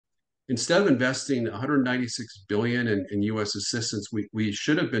instead of investing 196 billion in U.S. assistance, we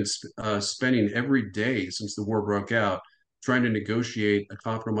should have been spending every day since the war broke out trying to negotiate a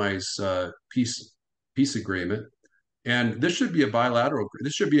compromise peace agreement. And this should be a bilateral.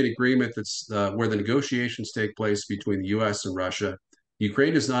 This should be an agreement that's where the negotiations take place between the U.S. and Russia.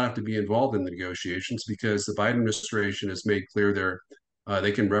 Ukraine does not have to be involved in the negotiations because the Biden administration has made clear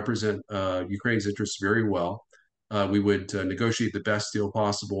they can represent Ukraine's interests very well. We would negotiate the best deal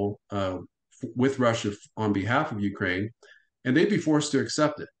possible with Russia on behalf of Ukraine, and they'd be forced to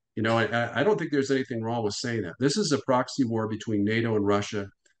accept it. You know, I don't think there's anything wrong with saying that. This is a proxy war between NATO and Russia.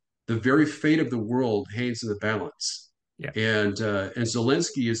 The very fate of the world hangs in the balance. Yeah. And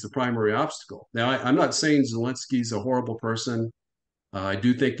Zelensky is the primary obstacle. Now, I'm not saying Zelensky's a horrible person. I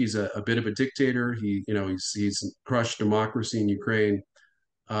do think he's a bit of a dictator. He's crushed democracy in Ukraine,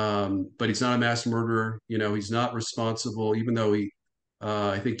 but he's not a mass murderer. You know, he's not responsible, even though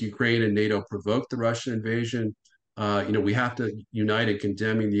I think Ukraine and NATO provoked the Russian invasion. We have to unite in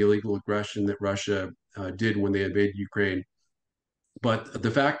condemning the illegal aggression that Russia did when they invaded Ukraine. But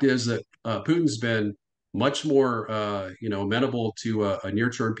the fact is that Putin's been much more, amenable to a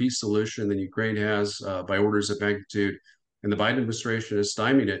near-term peace solution than Ukraine has by orders of magnitude. And the Biden administration has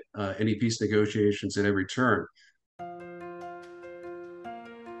stymied any peace negotiations at every turn.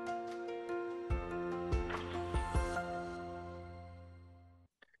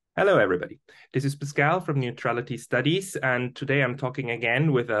 Hello, everybody. This is Pascal from Neutrality Studies, and today I'm talking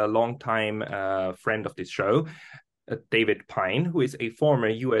again with a longtime friend of this show, David Pyne, who is a former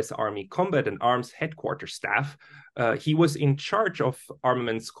U.S. Army Combat and Arms Headquarters staff. He was in charge of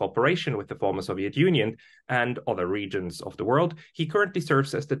armaments cooperation with the former Soviet Union and other regions of the world. He currently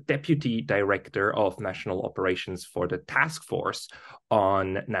serves as the Deputy Director of National Operations for the Task Force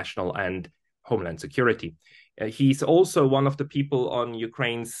on National and Homeland Security. He's also one of the people on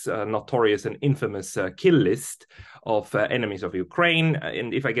Ukraine's notorious and infamous kill list of enemies of Ukraine.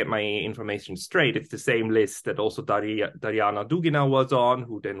 And if I get my information straight, it's the same list that also 𝗔𝗯𝘂𝘁𝘂𝘁𝘆 and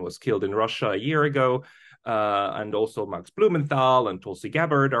who then was killed in Russia a year ago. And also 𝗦𝘁𝘂𝘂𝘁𝘆 and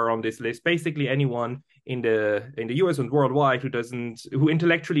𝗡𝗲𝘂𝘂𝘁𝘆 are on this list. Basically, anyone in the US and worldwide who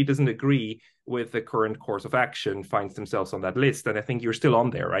intellectually doesn't agree with the current course of action finds themselves on that list. And I think you're still on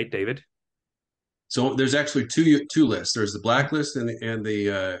there, right, David? So there's actually two lists. There's the blacklist and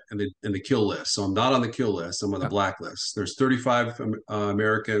the kill list. So I'm not on the kill list. I'm on the blacklist. There's 35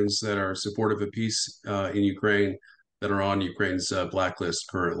 Americans that are supportive of peace in Ukraine that are on Ukraine's blacklist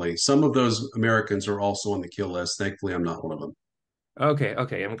currently. Some of those Americans are also on the kill list. Thankfully, I'm not one of them.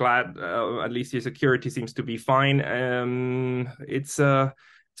 Okay. I'm glad at least your security seems to be fine. It's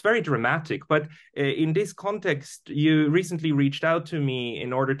very dramatic, but in this context, you recently reached out to me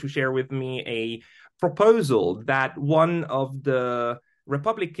in order to share with me a proposal that one of the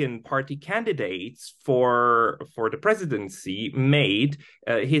Republican Party candidates for the presidency made.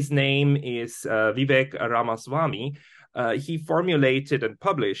 His name is Vivek Ramaswamy. He formulated and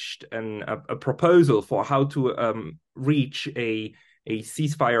published a proposal for how to reach a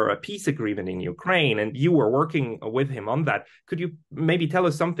ceasefire or a peace agreement in Ukraine, and you were working with him on that. Could you maybe tell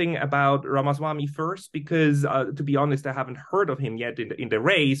us something about Ramaswamy first? Because to be honest, I haven't heard of him yet in the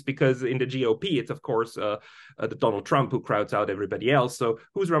race, because in the GOP, it's of course the Donald Trump who crowds out everybody else. So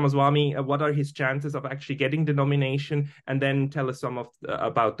who's Ramaswamy? What are his chances of actually getting the nomination? And then tell us some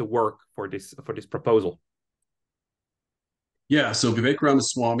about the work for this proposal. Yeah, so Vivek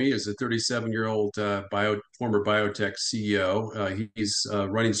Ramaswamy is a 37-year-old former biotech CEO. He's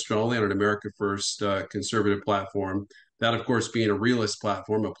running strongly on an America First conservative platform. That, of course, being a realist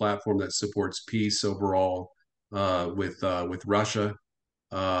platform, a platform that supports peace overall with Russia.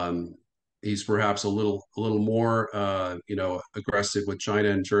 He's perhaps a little more, aggressive with China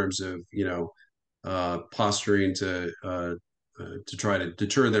in terms of, posturing to try to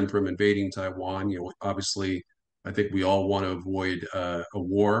deter them from invading Taiwan. Obviously, I think we all want to avoid a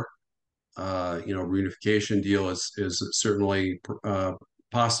war. Reunification deal is certainly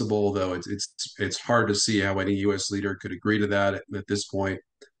possible, though it's hard to see how any U.S. leader could agree to that at this point.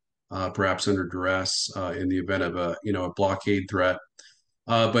 Perhaps under duress in the event of a blockade threat.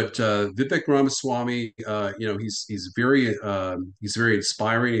 But Vivek Ramaswamy, he's very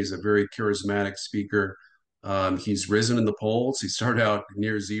inspiring. He's a very charismatic speaker. He's risen in the polls. He started out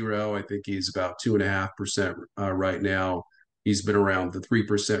near zero. I think he's about 2.5% right now. He's been around the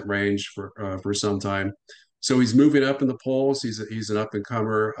 3% range for some time. So he's moving up in the polls. He's an up and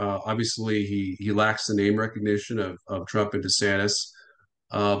comer. Obviously, he lacks the name recognition of Trump and DeSantis,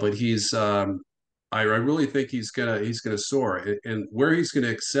 but I really think he's gonna soar, and where he's gonna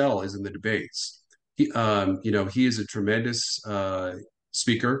excel is in the debates. He is a tremendous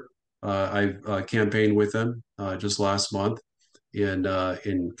speaker. I've campaigned with him just last month in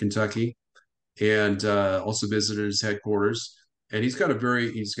Kentucky, and also visited his headquarters. And he's got a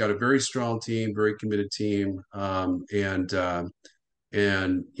very strong team, very committed team, and I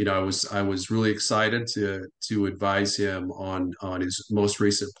was really excited to advise him on his most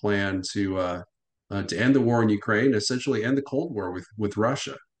recent plan to end the war in Ukraine, essentially end the Cold War with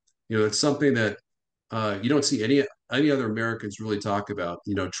Russia. It's something that you don't see any other Americans really talk about.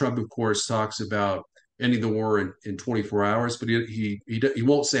 Trump, of course, talks about ending the war in 24 hours, but he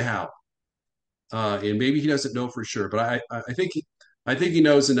won't say how. And maybe he doesn't know for sure, but I think he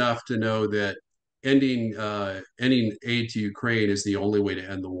knows enough to know that ending aid to Ukraine is the only way to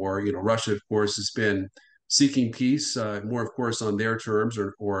end the war. Russia, of course, has been seeking peace, more, of course, on their terms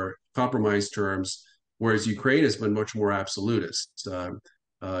or compromise terms, whereas Ukraine has been much more absolutist.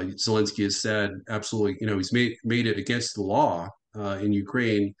 Zelensky has said absolutely, he's made it against the law in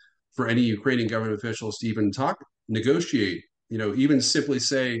Ukraine for any Ukrainian government officials to even negotiate, even simply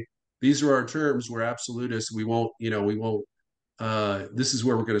say, these are our terms. We're absolutists. We won't. This is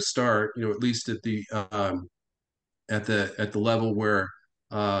where we're going to start. At least at the level where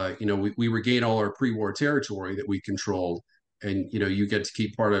we regain all our pre-war territory that we controlled, and you get to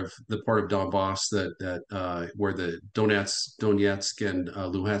keep part of Donbass that where the Donetsk and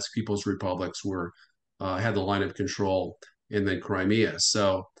Luhansk People's Republics were had the line of control, and then Crimea.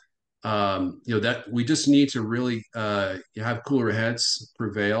 So that we just need to really have cooler heads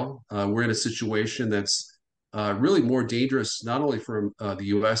prevail. We're in a situation that's really more dangerous, not only for the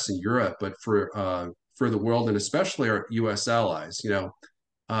U.S. and Europe, but for the world, and especially our U.S. allies.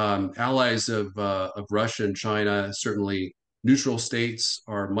 Allies of Russia and China, certainly neutral states,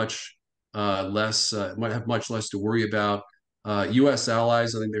 are much might have much less to worry about. U.S.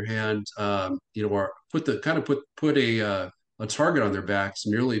 allies, on the other hand, are put a target on their backs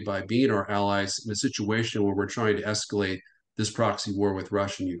merely by being our allies in a situation where we're trying to escalate this proxy war with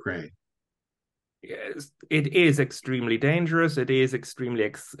Russia and Ukraine. Yes, it is extremely dangerous. It is extremely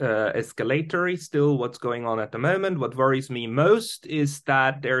escalatory still what's going on at the moment. What worries me most is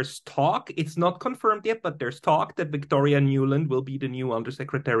that there's talk, it's not confirmed yet, but there's talk that Victoria Nuland will be the new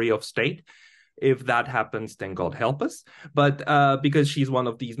Undersecretary of State. If that happens, then God help us. But because she's one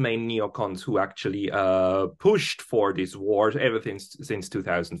of these main neocons who actually pushed for this war ever since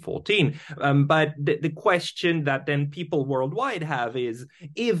 2014. But the question that then people worldwide have is,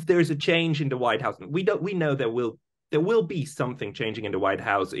 if there's a change in the White House, we know there will be something changing in the White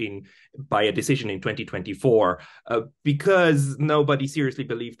House by a decision in 2024, because nobody seriously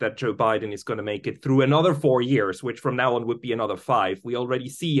believes that Joe Biden is going to make it through another 4 years, which from now on would be another 5. We already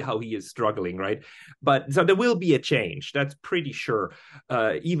see how he is struggling, right? But so there will be a change. That's pretty sure,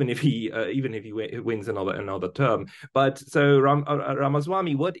 even if he wins another term. But so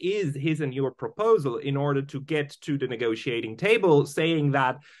Ramaswamy, what is his and your proposal in order to get to the negotiating table, saying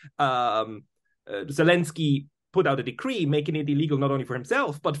that Zelensky put out a decree making it illegal not only for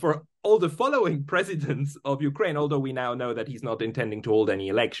himself, but for all the following presidents of Ukraine, although we now know that he's not intending to hold any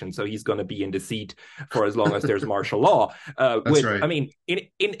election, so he's going to be in the seat for as long as there's martial law. That's right. I mean,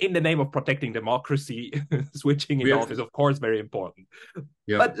 in the name of protecting democracy, switching in office, of course, very important.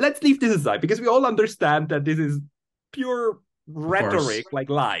 Yep. But let's leave this aside, because we all understand that this is pure rhetoric, like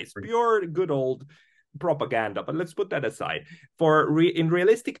lies, pure good old propaganda. But let's put that aside. In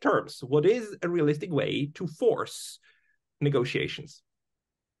realistic terms, what is a realistic way to force negotiations?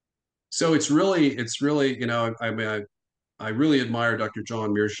 So it's really, I really admire Dr.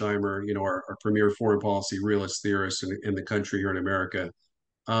 John Mearsheimer, our premier foreign policy realist theorist in the country here in America.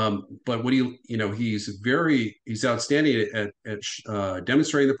 But what he's outstanding at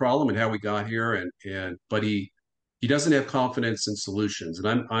demonstrating the problem and how we got here, but he doesn't have confidence in solutions.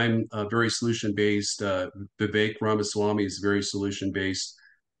 And I'm very solution based. Vivek Ramaswamy is very solution based.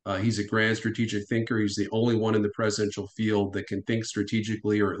 He's a grand strategic thinker. He's the only one in the presidential field that can think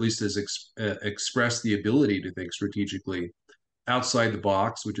strategically, or at least has expressed the ability to think strategically outside the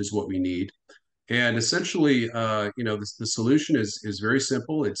box, which is what we need. And essentially, the solution is very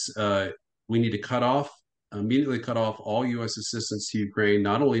simple. We need to immediately cut off all U.S. assistance to Ukraine,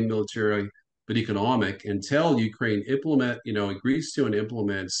 not only military but economic, until Ukraine agrees to and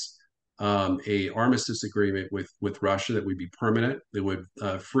implements a armistice agreement with Russia that would be permanent. It would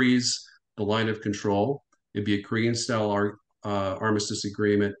freeze the line of control. It'd be a Korean-style armistice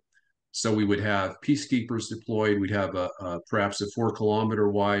agreement. So we would have peacekeepers deployed. We'd have perhaps a 4-kilometer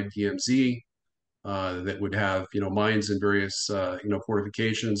wide DMZ that would have mines and various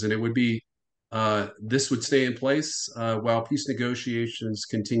fortifications, and it would be this would stay in place while peace negotiations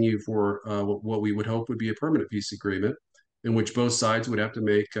continue for what we would hope would be a permanent peace agreement. in which both sides would have to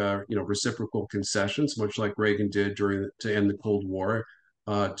make reciprocal concessions, much like Reagan did to end the Cold War,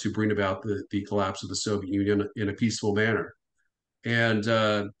 to bring about the collapse of the Soviet Union in a peaceful manner. And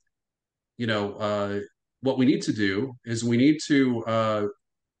you know, what we need to do is we need to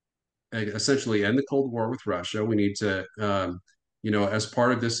essentially end the Cold War with Russia. We need to, as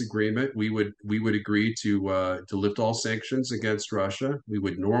part of this agreement, we would agree to lift all sanctions against Russia. We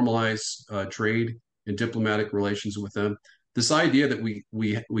would normalize trade and diplomatic relations with them. This idea that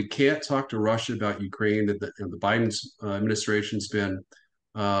we can't talk to Russia about Ukraine, that the Biden administration's been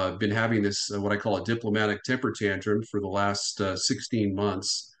having this what I call a diplomatic temper tantrum for the last 16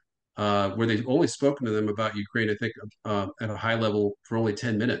 months, where they've only spoken to them about Ukraine, I think, at a high level for only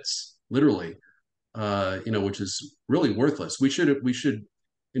 10 minutes, literally, which is really worthless. We should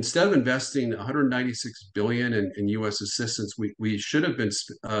instead of investing 196 billion in U.S. assistance, we should have been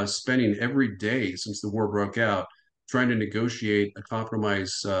spending every day since the war broke out trying to negotiate a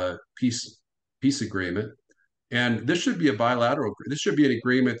compromise peace agreement. And this should be a bilateral. This should be an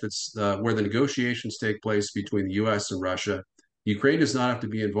agreement that's where the negotiations take place between the U.S. and Russia. Ukraine does not have to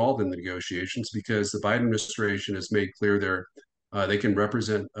be involved in the negotiations because the Biden administration has made clear they can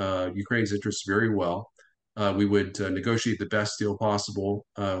represent Ukraine's interests very well. We would negotiate the best deal possible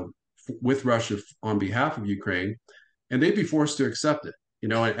with Russia on behalf of Ukraine, and they'd be forced to accept it.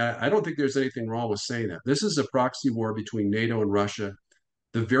 I don't think there's anything wrong with saying that. This is a proxy war between NATO and Russia.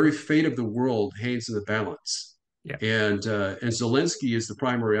 The very fate of the world hangs in the balance. Yeah. And 𝗔𝗯ance is the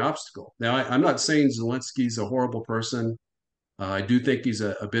primary obstacle. Now, I'm not saying 𝗔𝗯ance is a horrible person. I do think he's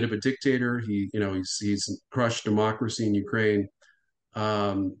a bit of a dictator. He's crushed democracy in Ukraine,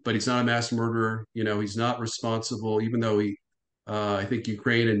 but he's not a mass murderer. He's not responsible, even though I think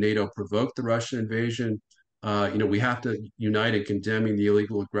Ukraine and NATO provoked the Russian invasion. We have to unite in condemning the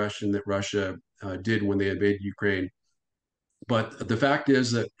illegal aggression that Russia did when they invaded Ukraine. But the fact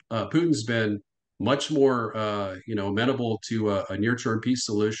is that Putin's been much more, amenable to a near-term peace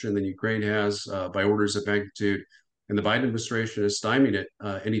solution than Ukraine has by orders of magnitude, and the Biden administration is stymieing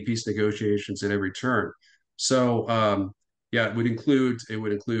any peace negotiations at every turn. So, yeah, it would include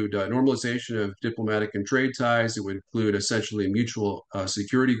normalization of diplomatic and trade ties. It would include essentially a mutual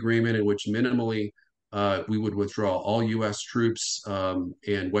security agreement in which minimally we would withdraw all U.S. troops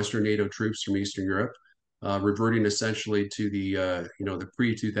and Western NATO troops from Eastern Europe, reverting essentially to the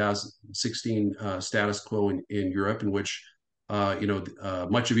pre-2016 status quo in Europe, in which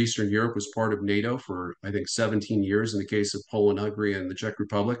much of Eastern Europe was part of NATO for, I think, 17 years in the case of Poland, Hungary, and the Czech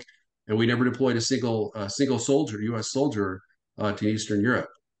Republic, and we never deployed a single soldier, U.S. soldier, to Eastern Europe.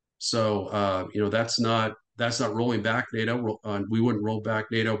 So that's not rolling back NATO. We wouldn't roll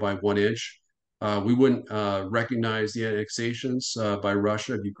back NATO by 1 inch. We wouldn't recognize the annexations by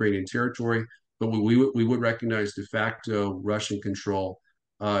Russia of Ukrainian territory, but we would recognize de facto Russian control.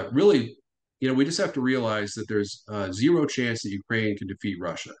 Really, we just have to realize that there's zero chance that Ukraine can defeat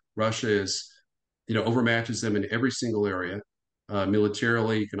Russia. Russia overmatches them in every single area,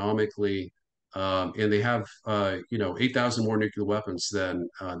 militarily, economically, and they have 8,000 more nuclear weapons than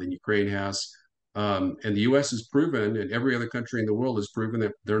Ukraine has. And the U.S. has proven, and every other country in the world has proven,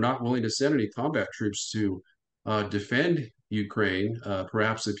 that they're not willing to send any combat troops to defend Ukraine.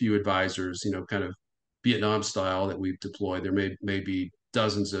 Perhaps a few advisors, kind of Vietnam style, that we've deployed. There may be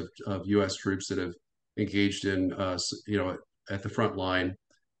dozens of U.S. troops that have engaged in, at the front line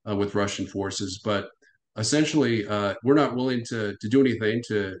with Russian forces. But essentially, we're not willing to do anything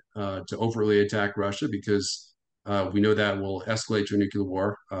to overtly attack Russia because we know that will escalate to a nuclear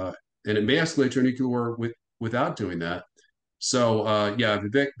war. And it may escalate to a nuclear war without doing that. So, yeah,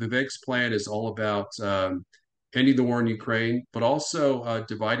 Vivek's plan is all about ending the war in Ukraine, but also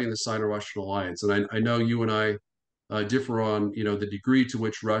dividing the Sino-Russian alliance. And I know you and I differ on, the degree to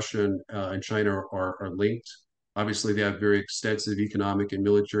which Russia and China are linked. Obviously, they have very extensive economic and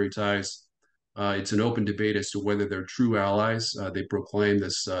military ties. It's an open debate as to whether they're true allies. They proclaimed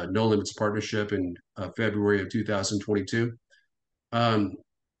this no limits partnership in February of 2022.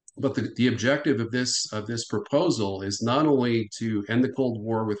 But the objective of this proposal is not only to end the Cold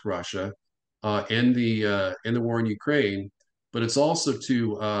War with Russia, end the war in Ukraine, but it's also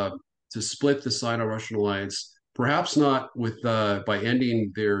to split the Sino-Russian alliance. Perhaps not by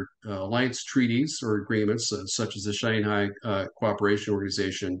ending their alliance treaties or agreements, such as the Shanghai Cooperation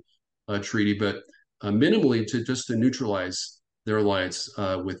Organization treaty, but minimally to neutralize their alliance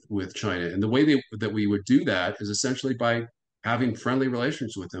with China. And the way that we would do that is essentially by having friendly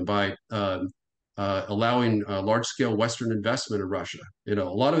relations with them, by allowing large-scale Western investment in Russia. A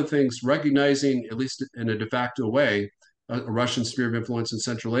lot of things, recognizing, at least in a de facto way, a Russian sphere of influence in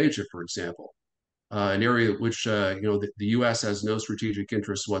Central Asia, for example. an area which the U.S. has no strategic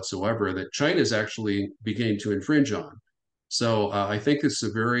interest whatsoever, that China is actually beginning to infringe on. So I think it's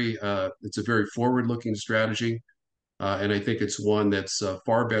a very forward-looking strategy, and I think it's one that's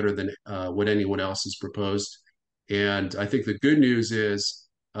far better than what anyone else has proposed. And I think the good news is,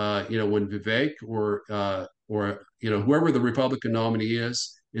 when Vivek or whoever the Republican nominee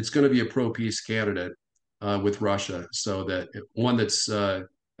is, it's going to be a pro-peace candidate with Russia, so that one that's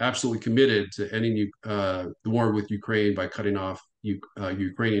absolutely committed to ending the war with Ukraine by cutting off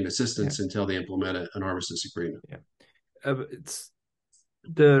Ukrainian Yeah, assistance until they implement an armistice agreement. yeah. It's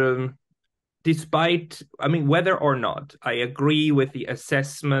the despite, I mean, whether or not I agree with the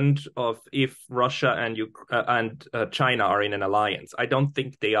assessment of if Russia and China are in an alliance. I don't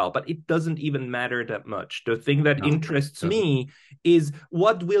think they are, but it doesn't even matter that much. The thing that No, interests doesn't. me is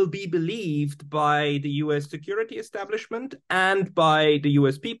what will be believed by the US security establishment and by the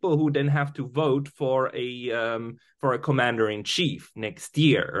US people, who then have to vote for a commander in chief next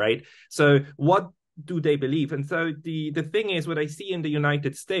year, right? So what do they believe? And so the thing is, what I see in the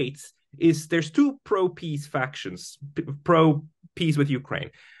United States is there's two pro-peace factions, pro-peace with Ukraine.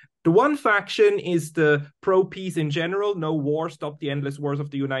 The one faction is the pro-peace in general, no war, stop the endless wars of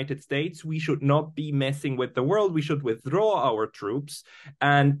the United States. We should not be messing with the world. We should withdraw our troops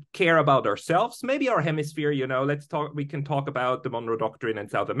and care about ourselves, maybe our hemisphere. We can talk about the Monroe Doctrine in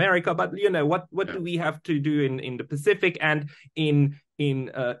South America, but what Yeah. do we have to do in the Pacific and in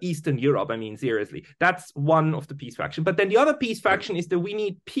Eastern Europe? I mean, seriously, that's one of the peace faction. But then the other peace Right. faction is that we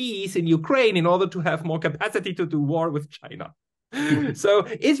need peace in Ukraine in order to have more capacity to do war with China. So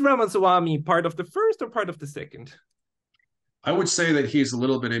is Ramaswamy part of the first or part of the second? I would say that he's a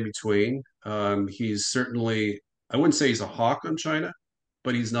little bit in between. He's certainly, I wouldn't say he's a hawk on China,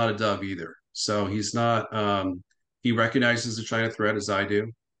 but he's not a dove either. So he's not, he recognizes the China threat as I do.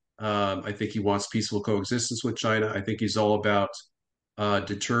 I think he wants peaceful coexistence with China. I think he's all about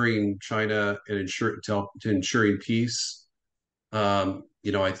deterring China and ensuring peace.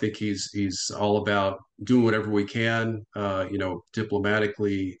 I think he's all about doing whatever we can,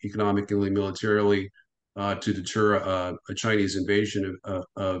 diplomatically, economically, militarily, to deter a Chinese invasion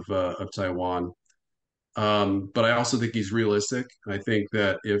of Taiwan. But I also think he's realistic. I think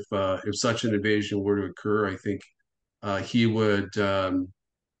that if such an invasion were to occur, I think he would.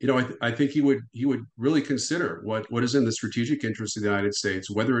 I think he would really consider what is in the strategic interest of the United States,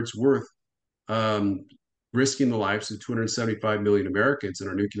 whether it's worth um, risking the lives of 275 million Americans in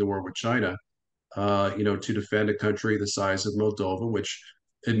our nuclear war with China, to defend a country the size of Moldova, which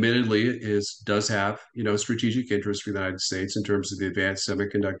admittedly does have, strategic interest for the United States in terms of the advanced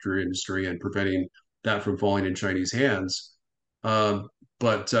semiconductor industry and preventing that from falling in Chinese hands. Um,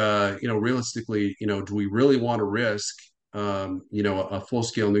 but realistically, do we really want to risk, a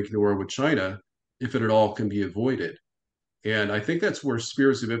full-scale nuclear war with China if it at all can be avoided? And I think that's where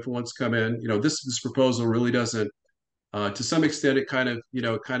spheres of influence come in. This proposal really doesn't, to some extent, it kind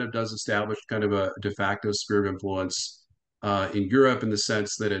of does establish kind of a de facto sphere of influence in Europe, in the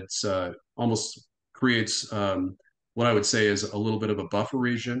sense that it's almost creates what I would say is a little bit of a buffer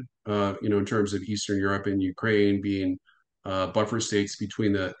region, in terms of Eastern Europe and Ukraine being buffer states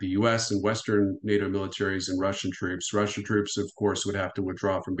between the U.S. and Western NATO militaries and Russian troops. Russian troops, of course, would have to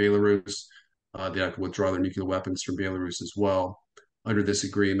withdraw from Belarus. They have to withdraw their nuclear weapons from Belarus as well under this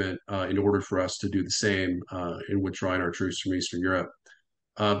agreement, in order for us to do the same in withdrawing our troops from Eastern Europe.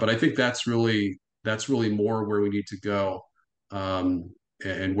 But I think that's really more where we need to go,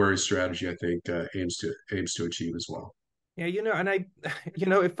 and where his strategy, I think, aims to achieve as well. Yeah, and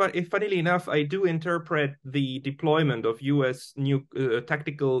if funnily enough, I do interpret the deployment of U.S.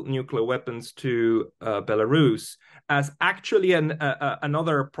 tactical nuclear weapons to Belarus as actually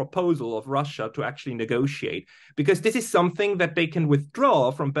another proposal of Russia to actually negotiate, because this is something that they can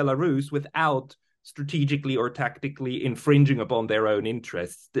withdraw from Belarus without strategically or tactically infringing upon their own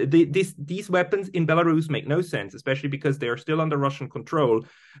interests. These weapons in Belarus make no sense, especially because they are still under Russian control.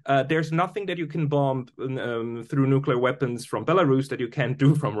 There's nothing that you can bomb through nuclear weapons from Belarus that you can't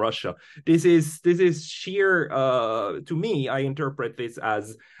do from Russia. This is sheer. To me, I interpret this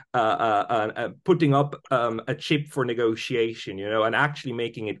as putting up a chip for negotiation, and actually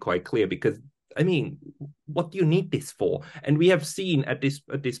making it quite clear. Because I mean, what do you need this for? And we have seen at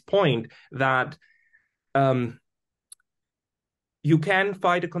this point that you can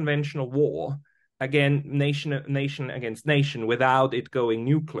fight a conventional war, again, nation against nation without it going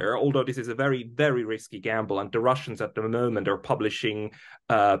nuclear, although this is a very, very risky gamble. And the Russians at the moment are publishing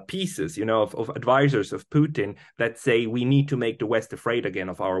pieces, of advisors of Putin that say we need to make the West afraid again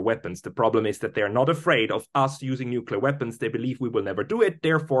of our weapons. The problem is that they're not afraid of us using nuclear weapons. They believe we will never do it.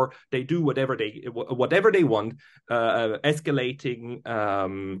 Therefore, they do whatever they want, escalating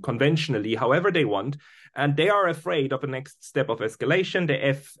conventionally, however they want. And they are afraid of the next step of escalation,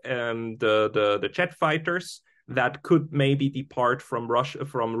 the jet fighters that could maybe depart from Russia,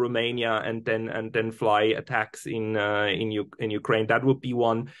 from Romania, and then fly attacks in Ukraine. That would be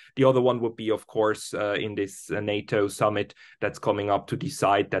one. The other one would be, of course, in this NATO summit that's coming up, to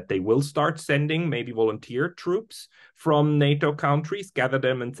decide that they will start sending maybe volunteer troops from NATO countries, gather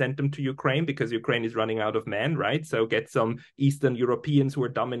them and send them to Ukraine, because Ukraine is running out of men, right? So get some Eastern Europeans who are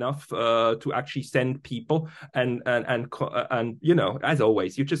dumb enough to actually send people, and as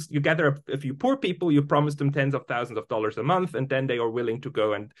always, you gather a few poor people, you promise them tens of thousands of dollars a month, and then they are willing to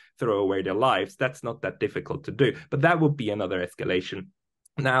go and throw away their lives. That's not that difficult to do, but that would be another escalation.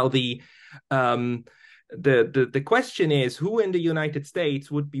 Now, the question is, who in the United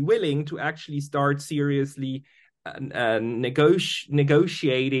States would be willing to actually start seriously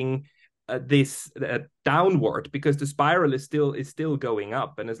negotiating this downward, because the spiral is still going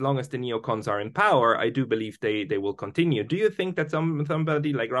up, and as long as the neocons are in power, I do believe they will continue. Do you think that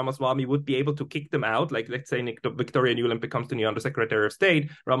somebody like Ramaswamy would be able to kick them out? Like, let's say Victoria Nuland becomes the new Undersecretary of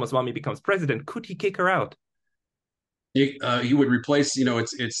State, Ramaswamy becomes president. Could he kick her out? He would replace,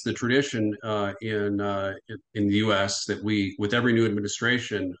 it's the tradition in the U.S. that with every new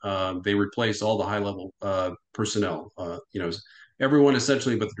administration, they replace all the high level personnel. Everyone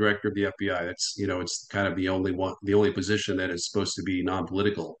essentially but the director of the FBI. That's it's kind of the only position that is supposed to be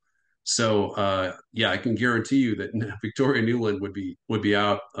non-political. So I can guarantee you that Victoria Nuland would be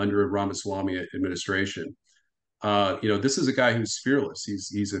out under a Ramaswamy administration. This is a guy who's fearless.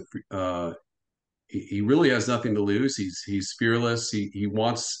 He really has nothing to lose. He's fearless.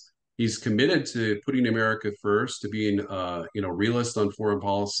 He's committed to putting America first, to being realist on foreign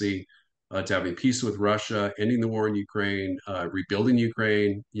policy, to having peace with Russia, ending the war in Ukraine, rebuilding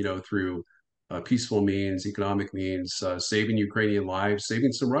Ukraine, through peaceful means, economic means, saving Ukrainian lives,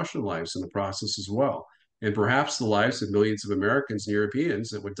 saving some Russian lives in the process as well, and perhaps the lives of millions of Americans and Europeans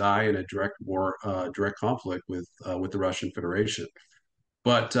that would die in a direct conflict with the Russian Federation.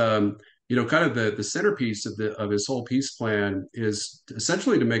 But kind of the centerpiece of his whole peace plan is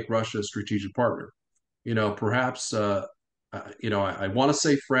essentially to make Russia a strategic partner. Perhaps I want to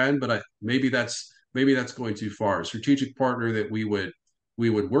say friend, but maybe that's going too far. A strategic partner that we would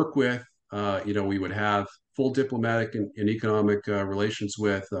work with. We would have full diplomatic and economic relations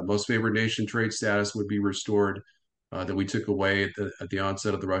with. Most favored nation trade status would be restored. That we took away at the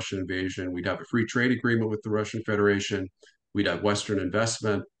onset of the Russian invasion. We'd have a free trade agreement with the Russian Federation. We'd have Western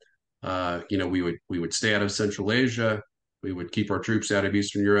investment. We would stay out of Central Asia. We would keep our troops out of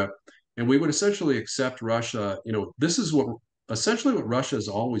Eastern Europe, and we would essentially accept Russia. This is essentially what Russia has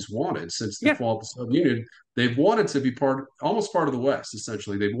always wanted since the fall of the Soviet Union. They've wanted to be almost part of the West.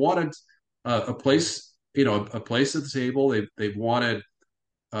 Essentially, they've wanted a place, a place at the table. They've wanted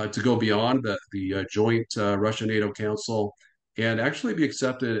to go beyond the joint Russia-NATO Council and actually be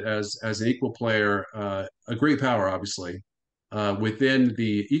accepted as an equal player, a great power, obviously, within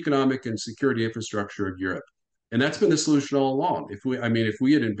the economic and security infrastructure of Europe. And that's been the solution all along. If we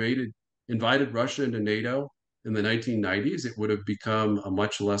had invited Russia into NATO in the 1990s, it would have become a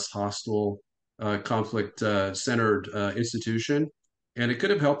much less hostile, conflict-centered institution. And it could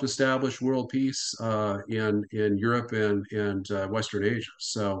have helped establish world peace in Europe and Western Asia.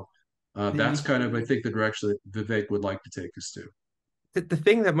 So that's kind of, I think, the direction that Vivek would like to take us to. The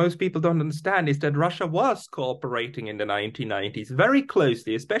thing that most people don't understand is that Russia was cooperating in the 1990s very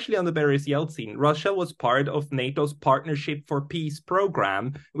closely, especially under Boris Yeltsin. Russia was part of NATO's Partnership for Peace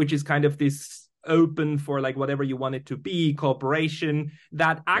program, which is kind of this open for like whatever you want it to be cooperation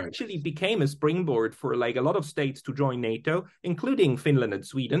that actually became a springboard for like a lot of states to join NATO, including Finland and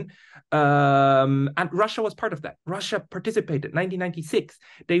Sweden. And Russia was part of that. Russia participated 1996.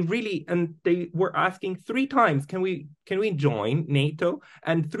 They were asking 3 times, can we join NATO?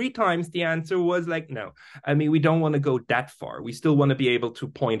 And 3 times the answer was like, no. I mean, we don't want to go that far. We still want to be able to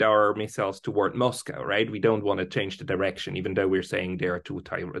point our missiles toward Moscow, right? We don't want to change the direction, even though we're saying they're to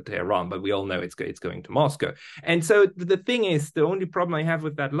Tehran, but we all know it's going to Moscow. And so the thing is, the only problem I have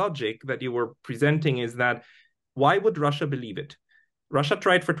with that logic that you were presenting is that why would Russia believe it? Russia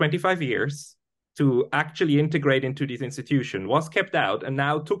tried for 25 years to actually integrate into this institution, was kept out, and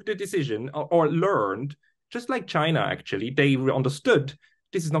now took the decision or learned, just like China, actually, they understood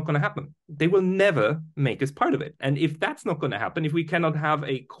this is not going to happen. They will never make us part of it. And if that's not going to happen, if we cannot have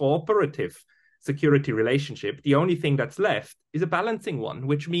a cooperative security relationship, the only thing that's left is a balancing one,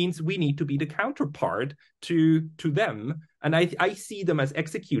 which means we need to be the counterpart to them. And I see them as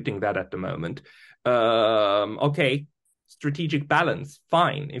executing that at the moment. Okay, strategic balance,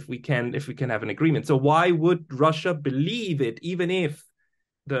 fine, if we can have an agreement. So why would Russia believe it, even if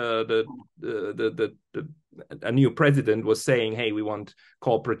a new president was saying, hey, we want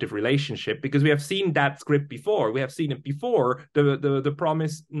cooperative relationship? Because we have seen that script before. We have seen it before, the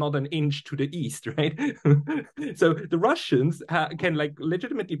promise not an inch to the east, right? So the Russians can like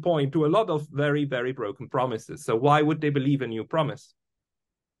legitimately point to a lot of very, very broken promises. So why would they believe a new promise?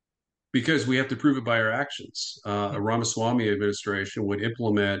 Because we have to prove it by our actions. A Ramaswamy administration would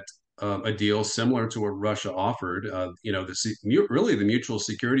implement a deal similar to what Russia offered. Really the mutual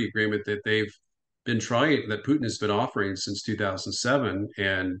security agreement that they've been trying, that Putin has been offering since 2007,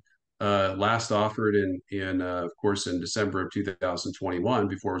 and last offered of course, in December of 2021,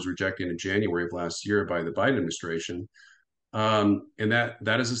 before it was rejected in January of last year by the Biden administration. And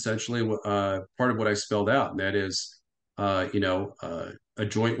that is essentially part of what I spelled out, and that is, a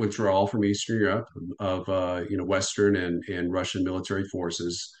joint withdrawal from Eastern Europe of Western and Russian military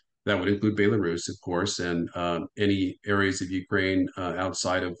forces. That would include Belarus, of course, and any areas of Ukraine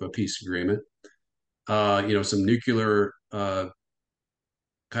outside of a peace agreement. Some nuclear kind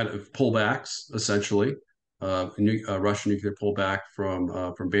of pullbacks, essentially. Russian nuclear pullback from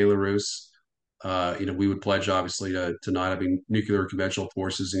Belarus. We would pledge, obviously, to not having nuclear conventional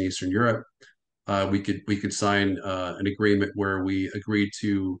forces in Eastern Europe. We could sign an agreement where we agree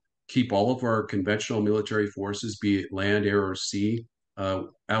to keep all of our conventional military forces, be it land, air, or sea,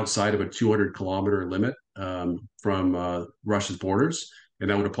 outside of a 200-kilometer limit from Russia's borders, and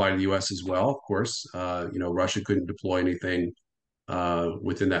that would apply to the U.S. as well. Of course, Russia couldn't deploy anything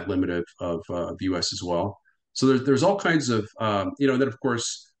within that limit of the U.S. as well. So there's all kinds of then of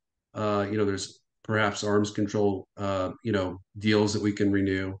course there's perhaps arms control deals that we can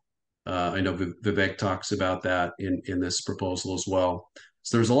renew. I know Vivek talks about that in this proposal as well.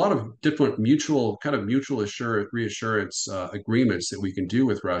 So there's a lot of different mutual reassurance agreements that we can do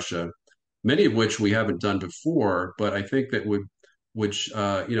with Russia, many of which we haven't done before. But I think that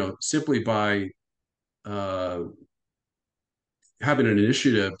simply by having an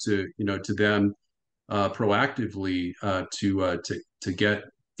initiative to them proactively to get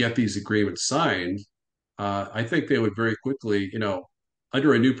these agreements signed, I think they would very quickly,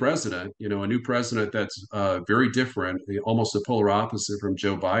 under a new president, a new president that's very different, almost the polar opposite from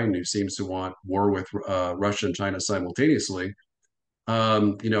Joe Biden, who seems to want war with Russia and China simultaneously.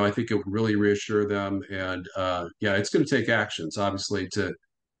 I think it would really reassure them, and it's going to take actions, obviously, to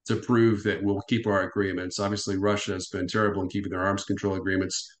prove that we'll keep our agreements. Obviously, Russia has been terrible in keeping their arms control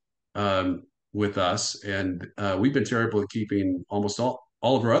agreements with us, and we've been terrible at keeping almost all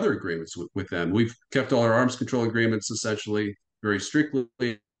of our other agreements with them. We've kept all our arms control agreements essentially very strictly,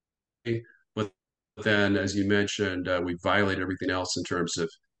 but then, as you mentioned, we violated everything else in terms of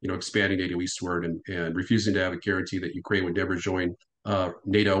expanding NATO eastward and refusing to have a guarantee that Ukraine would never join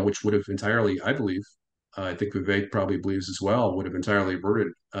NATO, which would have entirely, I believe, I think Vivek probably believes as well, would have entirely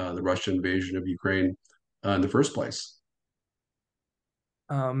averted the Russian invasion of Ukraine in the first place.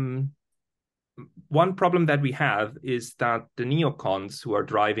 One problem that we have is that the neocons who are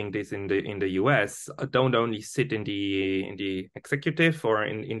driving this in the US don't only sit in the executive or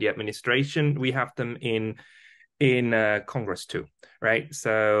in the administration. We have them in Congress too, right?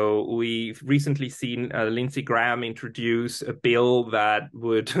 So we've recently seen Lindsey Graham introduce a bill that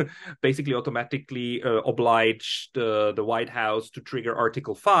would basically automatically oblige the White House to trigger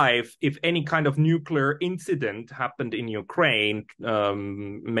Article 5 if any kind of nuclear incident happened in Ukraine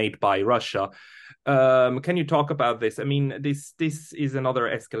made by Russia. Can you talk about this? I mean, this is another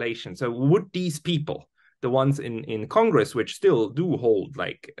escalation. So would these people, the ones in Congress, which still do hold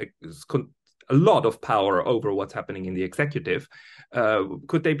like a lot of power over what's happening in the executive,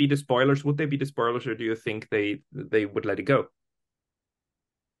 could they be the spoilers? Would they be the spoilers, or do you think they would let it go?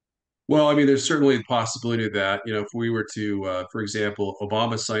 Well, I mean, there's certainly the possibility of that. If we were to, for example,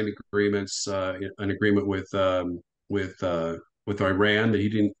 Obama signed agreements, an agreement with Iran, that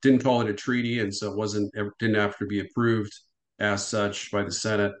he didn't call it a treaty, and so didn't have to be approved as such by the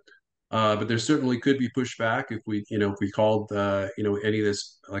Senate. But there certainly could be pushback if we called any of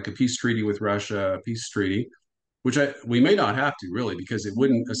this like a peace treaty with Russia, a peace treaty, which we may not have to really, because it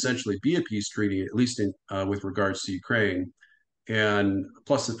wouldn't essentially be a peace treaty, at least with regards to Ukraine, and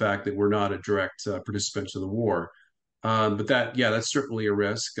plus the fact that we're not a direct participant in the war. But that's certainly a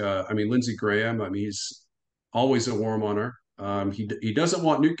risk. I mean, Lindsey Graham, I mean, he's always a warmonger. He doesn't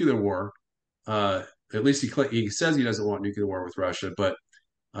want nuclear war. At least he says he doesn't want nuclear war with Russia, but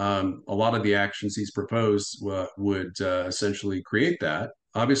a lot of the actions he's proposed would essentially create that.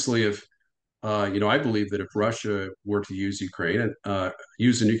 Obviously, if I believe that if Russia were to use Ukraine and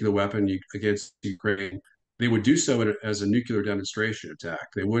use a nuclear weapon against Ukraine, they would do so as a nuclear demonstration attack.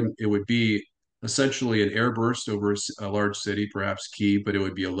 They wouldn't. It would be essentially an airburst over a large city, perhaps Kyiv, but it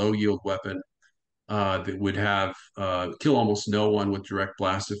would be a low yield weapon that would have kill almost no one with direct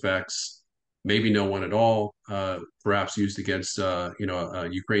blast effects, maybe no one at all. Perhaps used against a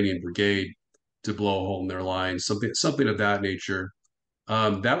Ukrainian brigade to blow a hole in their lines, something of that nature.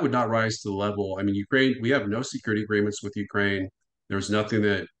 That would not rise to the level. I mean, Ukraine, we have no security agreements with Ukraine. There's nothing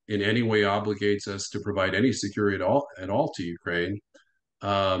that in any way obligates us to provide any security at all to Ukraine.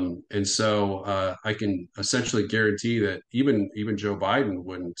 And so I can essentially guarantee that even Joe Biden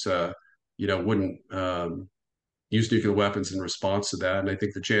wouldn't use nuclear weapons in response to that. And I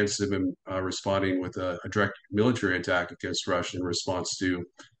think the chances of him responding with a direct military attack against Russia in response to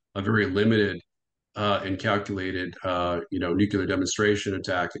a very limited and calculated, nuclear demonstration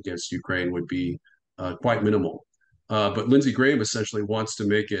attack against Ukraine would be quite minimal. But Lindsey Graham essentially wants to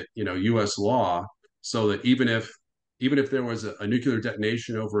make it, U.S. law, so that even if there was a nuclear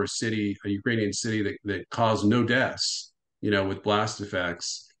detonation over a Ukrainian city that caused no deaths, with blast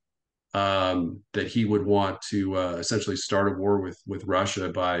effects, that he would want to essentially start a war with Russia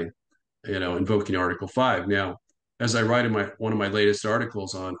by, invoking Article 5. Now, as I write in one of my latest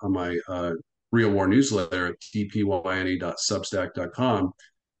articles on my Real War newsletter at 𝗡𝗲𝘂𝘂𝘁𝘂𝘁𝘗.substack.com,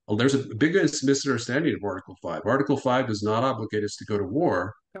 well, there's a big misunderstanding of Article 5. Article 5 does not obligate us to go to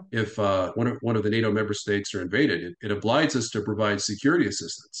war if one of the NATO member states are invaded. It obliges us to provide security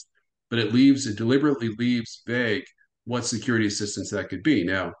assistance, but it deliberately leaves vague what security assistance that could be.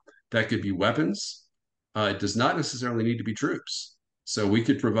 Now, that could be weapons. It does not necessarily need to be troops. So we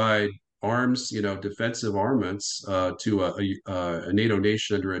could provide arms, defensive armaments to a NATO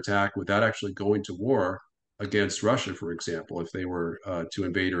nation under attack without actually going to war against Russia, for example, if they were to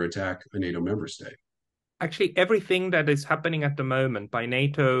invade or attack a NATO member state. Actually, everything that is happening at the moment by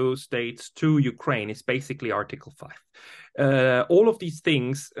NATO states to Ukraine is basically Article 5. All of these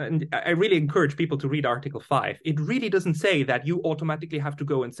things, and I really encourage people to read Article 5. It really doesn't say that you automatically have to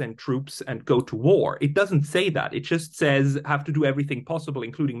go and send troops and go to war. It doesn't say that. It just says have to do everything possible,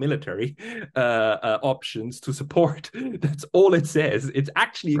 including military options to support. That's all it says. It's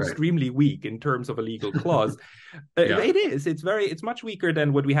actually extremely weak in terms of a legal clause. It is. It's much weaker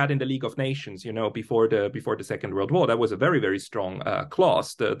than what we had in the League of Nations, before the Second World War. That was a very, very strong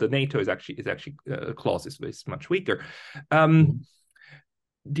clause. The NATO is actually clause is much weaker.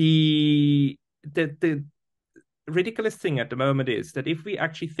 The ridiculous thing at the moment is that if we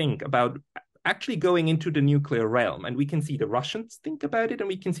actually think about actually going into the nuclear realm, and we can see the Russians think about it and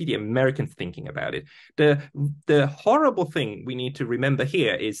we can see the Americans thinking about it, the horrible thing we need to remember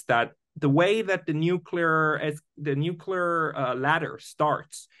here is that the way that the nuclear ladder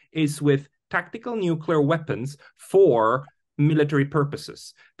starts is with tactical nuclear weapons for military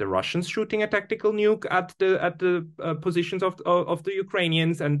purposes. The Russians shooting a tactical nuke at the positions of the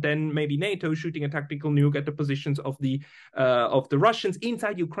Ukrainians, and then maybe NATO shooting a tactical nuke at the positions of the Russians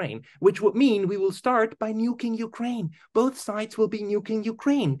inside Ukraine, which would mean we will start by nuking Ukraine. Both sides will be nuking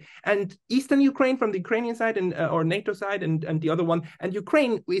Ukraine, and Eastern Ukraine from the Ukrainian side and or NATO side, and the other one, and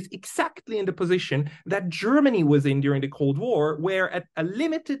Ukraine is exactly in the position that Germany was in during the Cold War, where a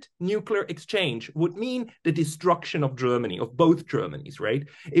limited nuclear exchange would mean the destruction of Germany, of both Germanys, right?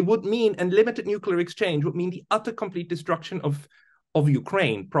 It would mean, and limited nuclear exchange would mean the utter complete destruction of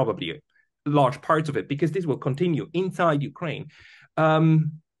Ukraine, probably large parts of it, because this will continue inside Ukraine.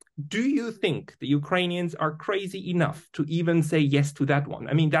 Do you think the Ukrainians are crazy enough to even say yes to that one?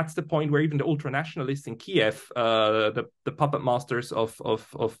 I mean, that's the point where even the ultranationalists in Kiev, the puppet masters of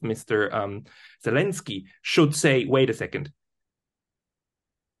Mr. Zelensky, should say, wait a second.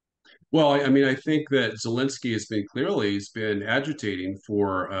 Well, I mean, I think that Zelensky he's been agitating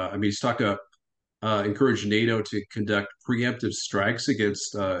for, he's talked to encourage NATO to conduct preemptive strikes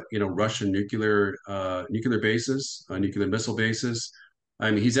against, Russian nuclear bases, nuclear missile bases.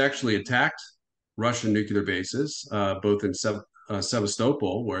 I mean, he's actually attacked Russian nuclear bases, both in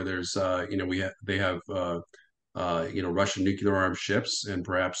Sevastopol, where there's, they have, Russian nuclear armed ships and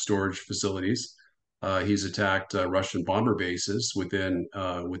perhaps storage facilities. He's attacked Russian bomber bases within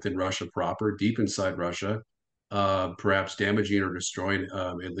Russia proper, deep inside Russia, perhaps damaging or destroying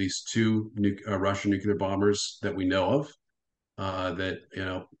at least two Russian nuclear bombers that we know of. That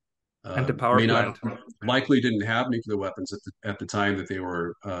and the power plant likely didn't have nuclear weapons at the time that they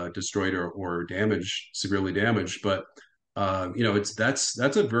were destroyed or severely damaged, but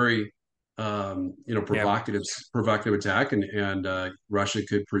That's a very Yeah. provocative attack, and Russia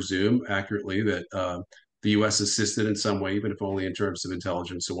could presume accurately that the U.S. assisted in some way, even if only in terms of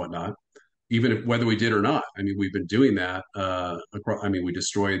intelligence and whatnot. Even if whether we did or not, I mean, we've been doing that. I mean, we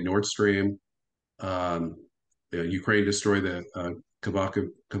destroyed Nord Stream. Um, Ukraine destroyed the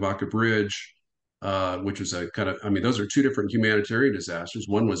𝗡𝗲𝘂𝘁𝘁𝘁 Bridge, which was a kind of, I mean, those are two different humanitarian disasters.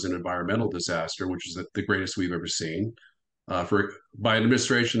 One was an environmental disaster, which is the greatest we've ever seen for by an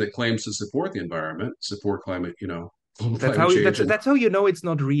administration that claims to support the environment, support climate, That's climate how change, and that's how you know it's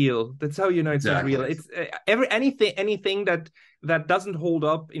not real. That's how you know it's not real. exactly It's anything that doesn't hold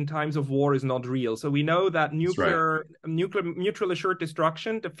up in times of war is not real. So we know that that's right, mutual assured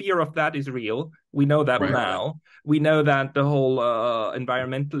destruction, the fear of that is real. We know that right. now. We know that the whole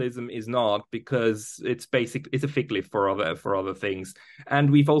environmentalism is not, because it's a fig leaf for other things. And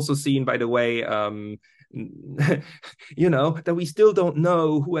we've also seen, by the way, that we still don't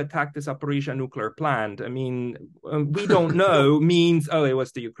know who attacked the Zaporizhzhia nuclear plant. I mean, we don't know means, oh, it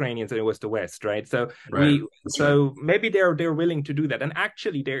was the Ukrainians and it was the West, right? So Right, that's right. maybe they're willing to do that. And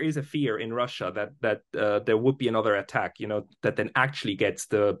actually, there is a fear in Russia that there would be another attack, that then actually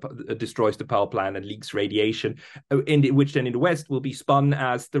destroys the power plant and leaks radiation, which then in the West will be spun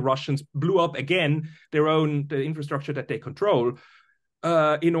as the Russians blew up again the infrastructure that they control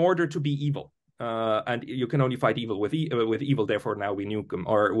in order to be evil. And you can only fight evil with evil. Therefore, now we nuke them,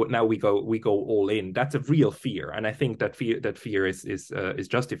 or now we go all in. That's a real fear, and I think that fear is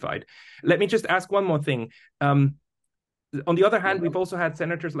justified. Let me just ask one more thing. On the other hand, we've also had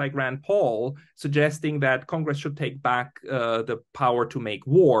senators like Rand Paul suggesting that Congress should take back the power to make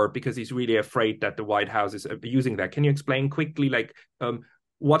war, because he's really afraid that the White House is abusing that. Can you explain quickly,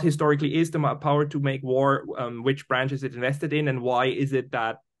 what historically is the power to make war, which branch is it invested in, and why is it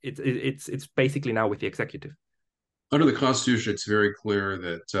that it's basically now with the executive? Under the Constitution, it's very clear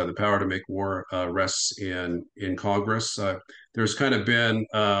that the power to make war rests in Congress. There's kind of been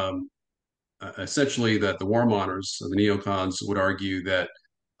essentially that the warmongers, the neocons, would argue that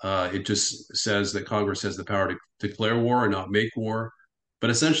it just says that Congress has the power to declare war and not make war. But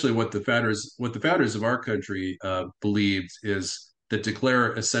essentially, what the founders of our country believed is that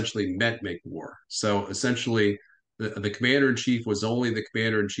declare essentially meant make war. So essentially, the commander in chief was only the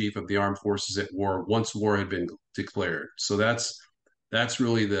commander in chief of the armed forces at war once war had been declared. So that's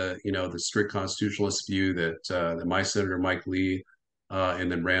really the strict constitutionalist view that my senator Mike Lee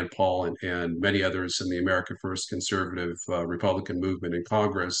and then Rand Paul and many others in the America First conservative Republican movement in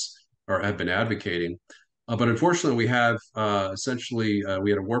Congress have been advocating. But unfortunately, we have we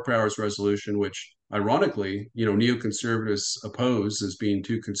had a war powers resolution, which ironically, neoconservatives oppose as being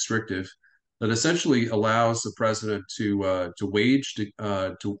too constrictive, that essentially allows the president to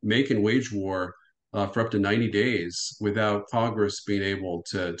make and wage war for up to 90 days without Congress being able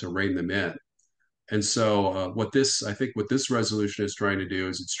to rein them in. And so, I think, what this resolution is trying to do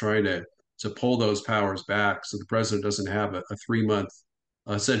is it's trying to pull those powers back, so the president doesn't have a 3 month,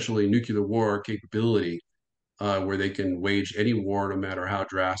 essentially nuclear war capability, where they can wage any war, no matter how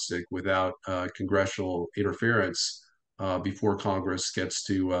drastic, without congressional interference before Congress gets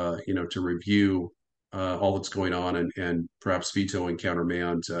to review all that's going on and perhaps veto and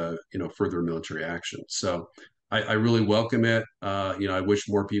countermand further military action. So I really welcome it. I wish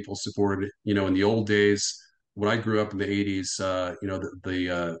more people supported it. In the old days, when I grew up in the 80s,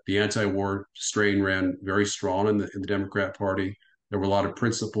 the anti-war strain ran very strong in the Democrat Party. There were a lot of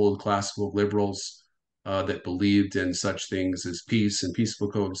principled classical liberals that believed in such things as peace and peaceful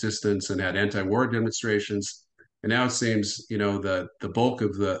coexistence and had anti-war demonstrations. And now it seems, the bulk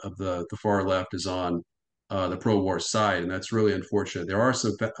of the far left is on the pro-war side, and that's really unfortunate. There are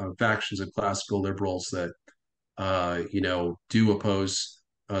some factions of classical liberals that do oppose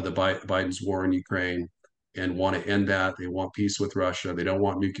Biden's war in Ukraine and want to end that. They want peace with Russia. They don't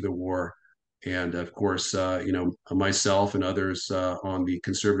want nuclear war. And of course, myself and others on the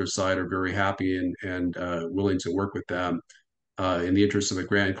conservative side are very happy and willing to work with them in the interest of a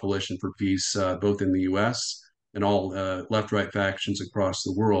grand coalition for peace, both in the U.S. and all left-right factions across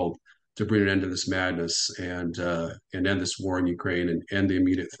the world, to bring an end to this madness and end this war in Ukraine and end the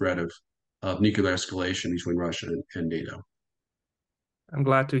immediate threat of nuclear escalation between Russia and NATO. I'm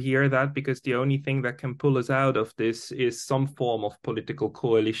glad to hear that, because the only thing that can pull us out of this is some form of political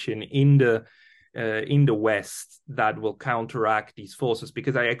coalition in the in the West that will counteract these forces,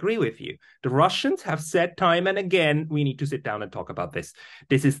 because I agree with you. The Russians have said time and again, we need to sit down and talk about this.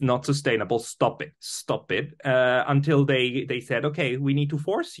 This is not sustainable. Stop it. Until they said, okay, we need to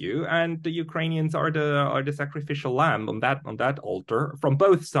force you, and the Ukrainians are the sacrificial lamb on that altar from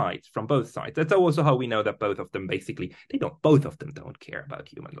both sides. That's also how we know that both of them don't care about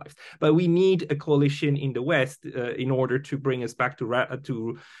human lives. But we need a coalition in the West in order to bring us back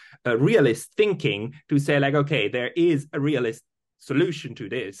to realist thinking, to say like, okay, there is a realist solution to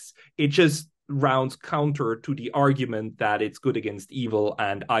this. It just rounds counter to the argument that it's good against evil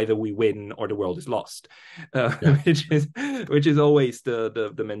and either we win or the world is lost, which is always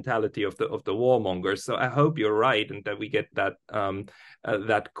the mentality of the warmongers. So I hope you're right, and that we get that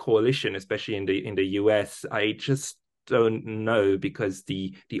that coalition, especially in the US. I just don't know, because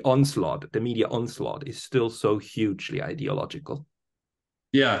the media onslaught is still so hugely ideological.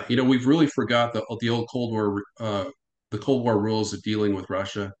 Yeah, we've really forgot the old Cold War, the Cold War rules of dealing with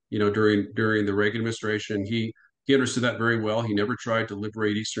Russia. During the Reagan administration, he understood that very well. He never tried to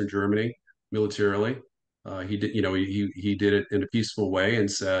liberate Eastern Germany militarily. He did, he did it in a peaceful way and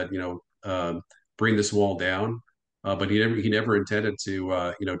said, bring this wall down. But he never intended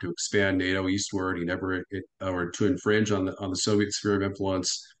to expand NATO eastward. He never or to infringe on the Soviet sphere of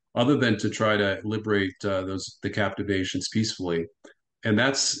influence, other than to try to liberate the captive nations peacefully. And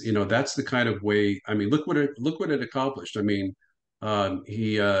that's the kind of way. I mean, look what it accomplished. I mean,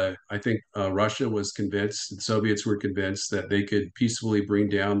 I think Russia was convinced, the Soviets were convinced that they could peacefully bring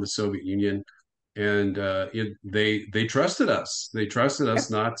down the Soviet Union, and they trusted us. They trusted us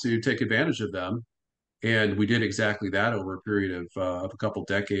not to take advantage of them, and we did exactly that over a period of a couple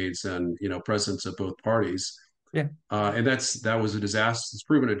decades, and presidents of both parties. Yeah. And that was a disaster. It's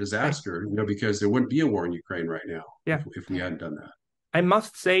proven a disaster, because there wouldn't be a war in Ukraine right now if we hadn't done that. I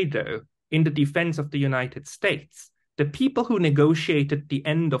must say, though, in the defense of the United States, the people who negotiated the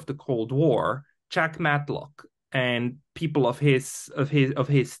end of the Cold War, Jack Matlock and people of his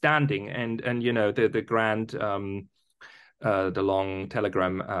standing, and the grand the long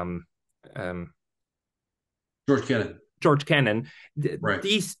telegram George Kennan, right.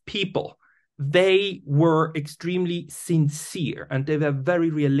 These people, they were extremely sincere, and they were very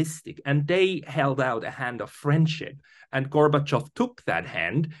realistic, and they held out a hand of friendship. And Gorbachev took that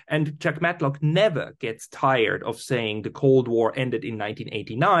hand, and Jack Matlock never gets tired of saying the Cold War ended in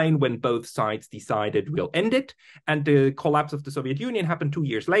 1989 when both sides decided we'll end it, and the collapse of the Soviet Union happened 2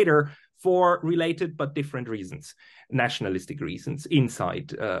 years later for related but different reasons, nationalistic reasons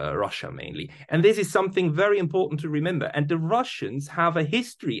inside Russia mainly. And this is something very important to remember. And the Russians have a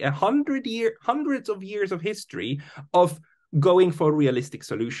history, hundreds of years of history of going for realistic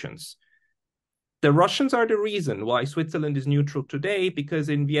solutions. The Russians are the reason why Switzerland is neutral today, because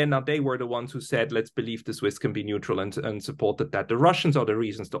in Vienna, they were the ones who said, let's believe the Swiss can be neutral, and supported that. The Russians are the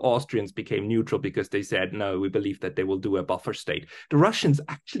reasons the Austrians became neutral, because they said, no, we believe that they will do a buffer state. The Russians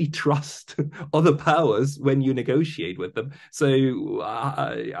actually trust other powers when you negotiate with them. So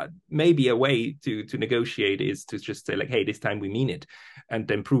maybe a way to negotiate is to just say like, hey, this time we mean it, and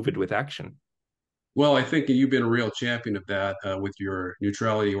then prove it with action. Well, I think you've been a real champion of that with your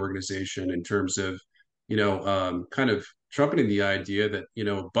neutrality organization, in terms of, kind of trumpeting the idea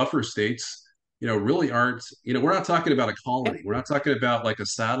that, buffer states, really aren't, we're not talking about a colony. We're not talking about like a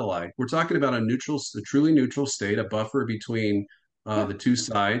satellite. We're talking about a truly neutral state, a buffer between the two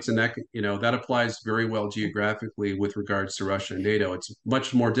sides. And that applies very well geographically with regards to Russia and NATO. It's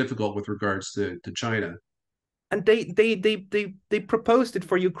much more difficult with regards to China. And they proposed it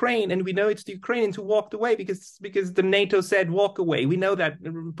for Ukraine, and we know it's the Ukrainians who walked away because the NATO said walk away. We know that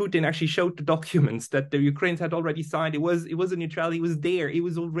Putin actually showed the documents that the Ukrainians had already signed. It was a neutrality. It was there. It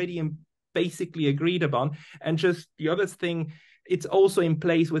was already basically agreed upon. And just the other thing, it's also in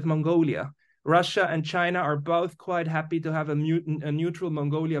place with Mongolia. Russia and China are both quite happy to have a neutral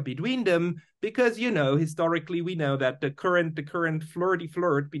Mongolia between them, because, historically, we know that the current flirty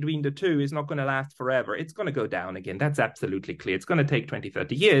flirt between the two is not going to last forever. It's going to go down again. That's absolutely clear. It's going to take 20,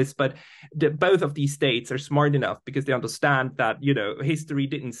 30 years, but both of these states are smart enough, because they understand that, history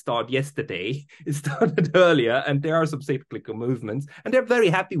didn't start yesterday. It started earlier, and there are some cyclical movements, and they're very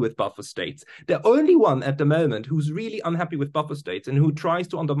happy with buffer states. The only one at the moment who's really unhappy with buffer states and who tries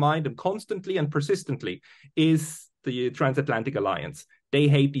to undermine them constantly and persistently is the Transatlantic Alliance. They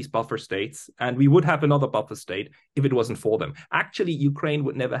hate these buffer states, and we would have another buffer state if it wasn't for them. Actually, Ukraine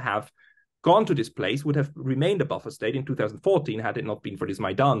would never have gone to this place, would have remained a buffer state in 2014 had it not been for this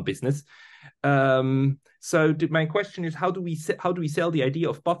Maidan business. So my question is, how do we sell the idea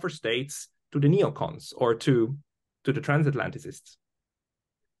of buffer states to the neocons or to the transatlanticists?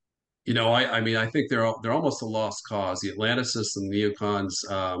 I mean, I think they're almost a lost cause. The Atlanticists and the Neocons,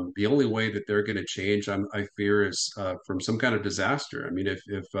 the only way that they're going to change, I fear, is from some kind of disaster. I mean,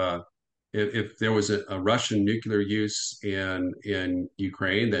 if there was a Russian nuclear use in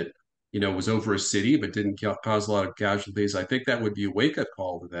Ukraine that was over a city but didn't cause a lot of casualties, I think that would be a wake up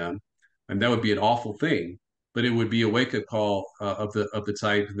call to them, and that would be an awful thing. But it would be a wake up call of the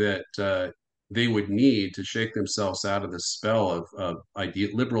type that they would need to shake themselves out of the spell of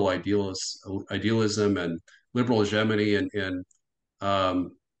liberal idealism and liberal hegemony and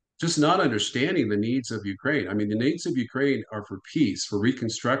um, just not understanding the needs of Ukraine. I mean, the needs of Ukraine are for peace, for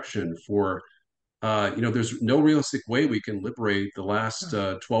reconstruction, for there's no realistic way we can liberate the last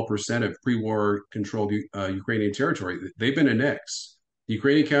 12% of pre-war controlled Ukrainian territory. They've been annexed. The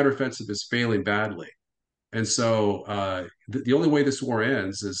Ukrainian counteroffensive is failing badly. And so the only way this war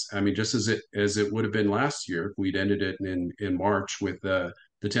ends is, I mean, just as it would have been last year if we'd ended it in March with the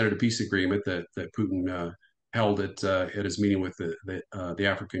tentative peace agreement that Putin held at his meeting with the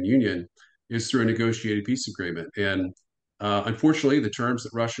African Union, is through a negotiated peace agreement. And unfortunately, the terms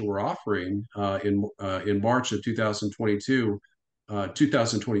that Russia were offering in March of 2022,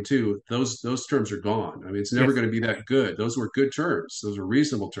 those terms are gone. I mean, it's never Yes. going to be that good. Those were good terms. Those were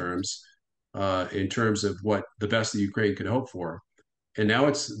reasonable terms in terms of what the best that Ukraine could hope for. And now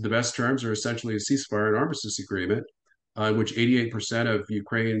the best terms are essentially a ceasefire and armistice agreement, in which 88% of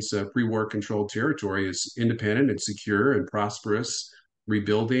Ukraine's pre-war controlled territory is independent and secure and prosperous,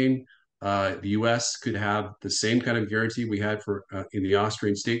 rebuilding. The U.S. could have the same kind of guarantee we had for in the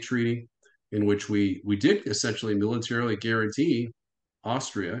Austrian State Treaty, in which we did essentially militarily guarantee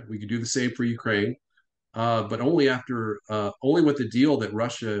Austria. We could do the same for Ukraine, but only with the deal that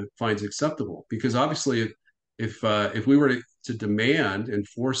Russia finds acceptable. Because obviously, if we were to demand and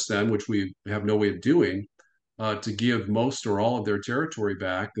force them, which we have no way of doing, to give most or all of their territory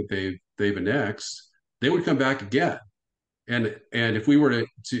back that they've annexed, they would come back again. And if we were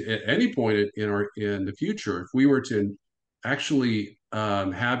to at any point in the future, if we were to actually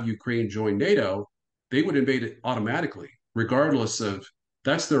have Ukraine join NATO, they would invade it automatically, regardless of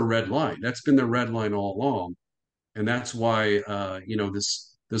that's their red line. That's been their red line all along, and that's why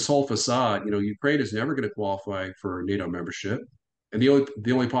this whole facade. Ukraine is never going to qualify for NATO membership, and the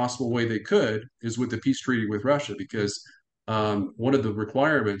only possible way they could is with the peace treaty with Russia, because one of the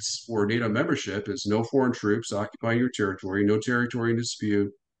requirements for NATO membership is no foreign troops occupying your territory, no territory in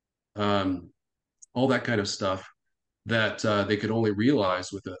dispute, um, all that kind of stuff that they could only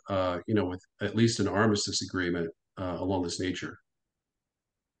realize with at least an armistice agreement along this nature.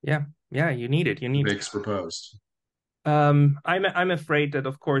 Yeah. Yeah. You need it. You need. Vivek's proposed. I'm afraid that,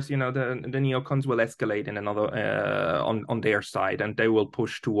 of course, the neocons will escalate in another on their side, and they will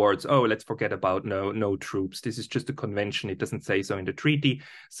push towards, oh, let's forget about no troops. This is just a convention. It doesn't say so in the treaty.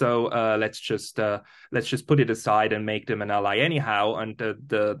 So let's just put it aside and make them an ally anyhow. And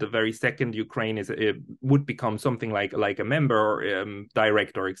the very second Ukraine would become something like a member,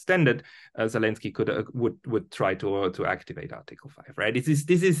 direct or extended, Zelensky would try to activate Article 5. Right?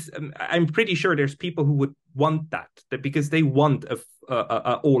 This is I'm pretty sure there's people who would want that because they want a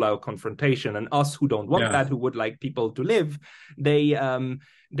all-out confrontation, and us who don't want that, who would like people to live, they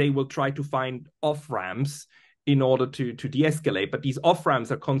will try to find off-ramps in order to de-escalate. But these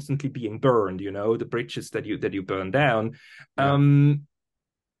off-ramps are constantly being burned, the bridges that you burn down. The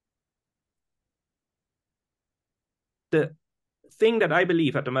thing that I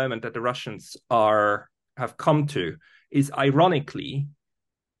believe at the moment that the Russians have come to is, ironically,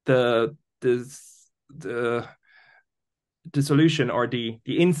 the solution or the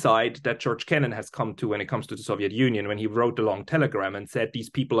insight that George Kennan has come to when it comes to the Soviet Union, when he wrote the long telegram and said these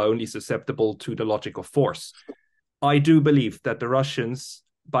people are only susceptible to the logic of force. I do believe that the Russians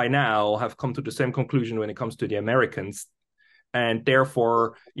by now have come to the same conclusion when it comes to the Americans, and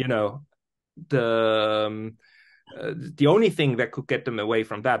therefore, the only thing that could get them away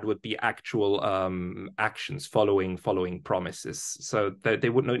from that would be actual actions following promises. So they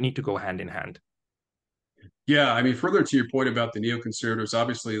would not need to go hand in hand. Yeah, I mean, further to your point about the neoconservatives,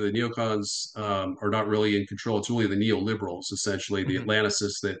 obviously the neocons are not really in control. It's really the neoliberals, essentially, the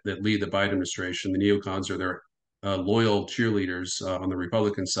Atlanticists that lead the Biden administration. The neocons are their loyal cheerleaders on the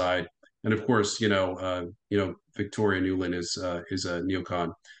Republican side, and of course, Victoria Nuland is a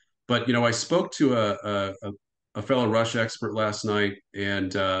neocon. But I spoke to a fellow Russia expert last night,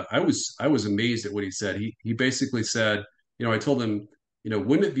 and I was amazed at what he said. He basically said, I told him,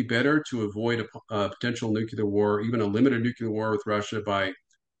 wouldn't it be better to avoid a potential nuclear war, even a limited nuclear war with Russia, by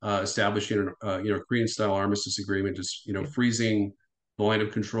establishing a Korean-style armistice agreement, just freezing the line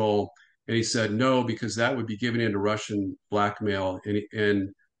of control? And he said no, because that would be giving in to Russian blackmail, and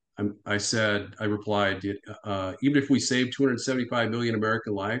I replied, even if we save 275 million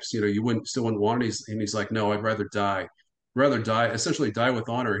American lives, you still wouldn't want it. And he's like, no, I'd rather die, essentially die with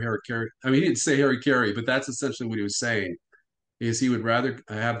honor. Harry Carey. I mean, he didn't say Harry Carey, but that's essentially what he was saying. Is he would rather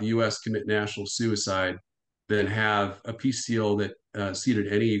have the U.S. commit national suicide than have a peace deal that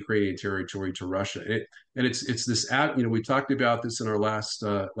ceded any Ukrainian territory to Russia. And it's this we talked about this in our last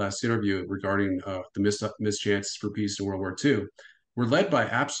interview regarding the missed chances for peace in World War II. We're led by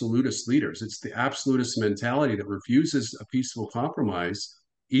absolutist leaders. It's the absolutist mentality that refuses a peaceful compromise,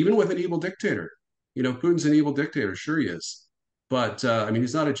 even with an evil dictator. Putin's an evil dictator, sure he is, but I mean,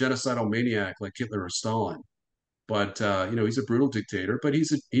 he's not a genocidal maniac like Hitler or Stalin. But he's a brutal dictator. But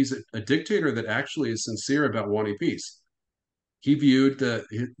he's a dictator that actually is sincere about wanting peace. He viewed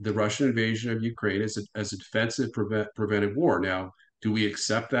the Russian invasion of Ukraine as a defensive preventive war. Now, do we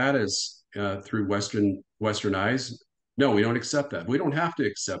accept that as through Western eyes? No, we don't accept that. We don't have to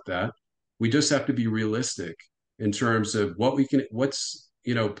accept that. We just have to be realistic in terms of what we can.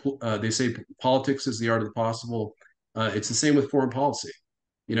 They say politics is the art of the possible. It's the same with foreign policy.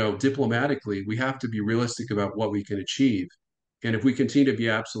 Diplomatically, we have to be realistic about what we can achieve. And if we continue to be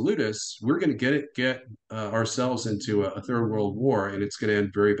absolutists, we're going to get ourselves into a third world war, and it's going to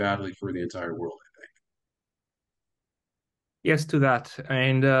end very badly for the entire world. Yes, to that.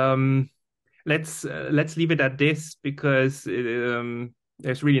 And let's leave it at this, because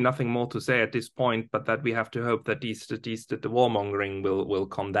there's really nothing more to say at this point, but that we have to hope that the warmongering will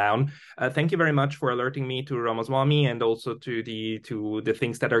calm down. Thank you very much for alerting me to Ramaswamy, and also to the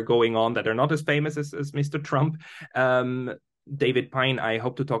things that are going on that are not as famous as Mr. Trump. David Pyne, I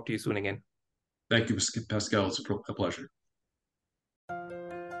hope to talk to you soon again. Thank you, Pascal. It's a pleasure.